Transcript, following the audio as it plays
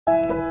Hello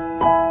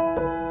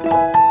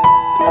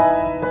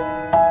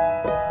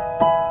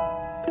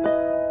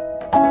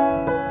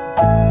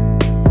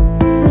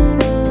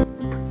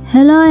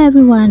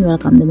everyone,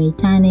 welcome to my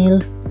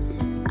channel.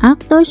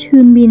 Actors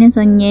Hyun and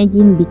Son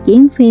Ye-jin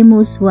became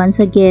famous once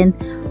again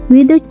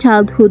with their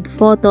childhood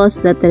photos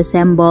that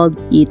resembled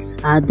each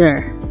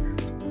other.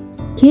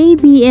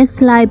 KBS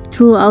Live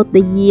throughout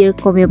the year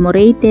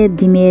commemorated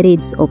the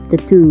marriage of the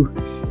two,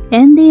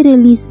 and they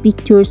released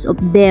pictures of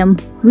them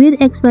with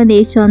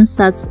explanations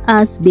such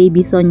as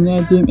baby Son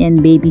Ye-jin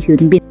and baby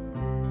Hyun.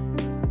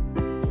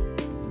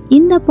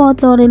 In the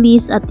photo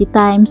released at the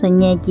time, Son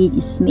Ye-jin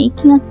is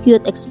making a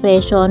cute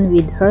expression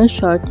with her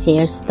short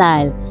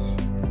hairstyle.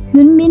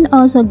 Hyun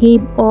also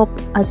gave off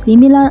a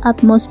similar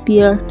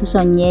atmosphere to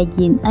Son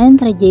Ye-jin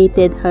and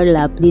radiated her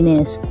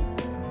loveliness.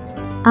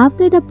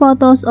 After the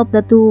photos of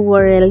the two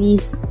were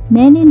released,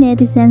 many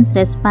netizens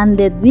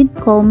responded with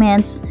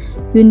comments,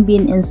 Hyun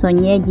and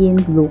Son Ye-jin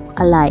look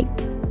alike.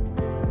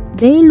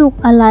 They look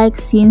alike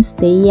since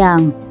they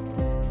young.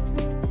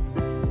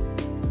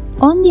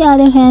 On the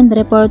other hand,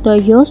 reporter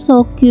Yoo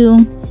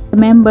So-kyung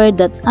remembered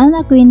that an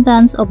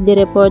acquaintance of the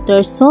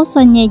reporter saw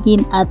Son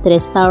Ye-jin at a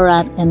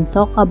restaurant and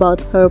talked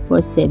about her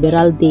for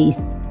several days.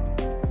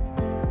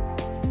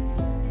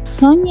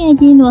 Son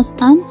Ye-jin was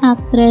an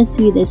actress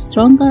with a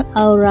stronger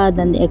aura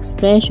than the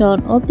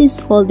expression of the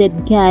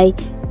scolded guy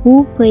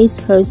who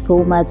praised her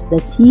so much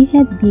that she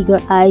had bigger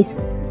eyes,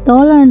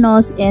 taller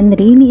nose, and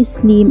really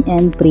slim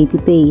and pretty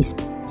face.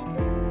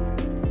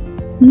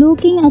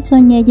 Looking at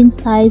Son Ye-jin's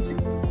eyes,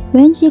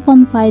 when she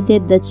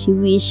confided that she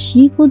wished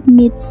she could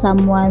meet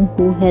someone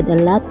who had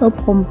a lot of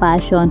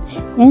compassion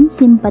and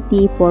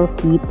sympathy for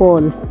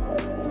people.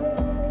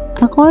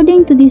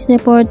 According to this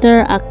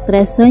reporter,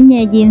 actress Son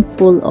Ye-jin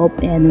full of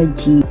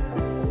energy.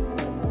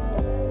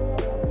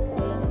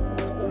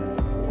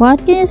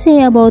 What can you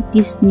say about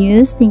this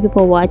news? Thank you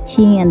for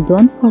watching and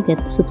don't forget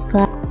to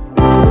subscribe.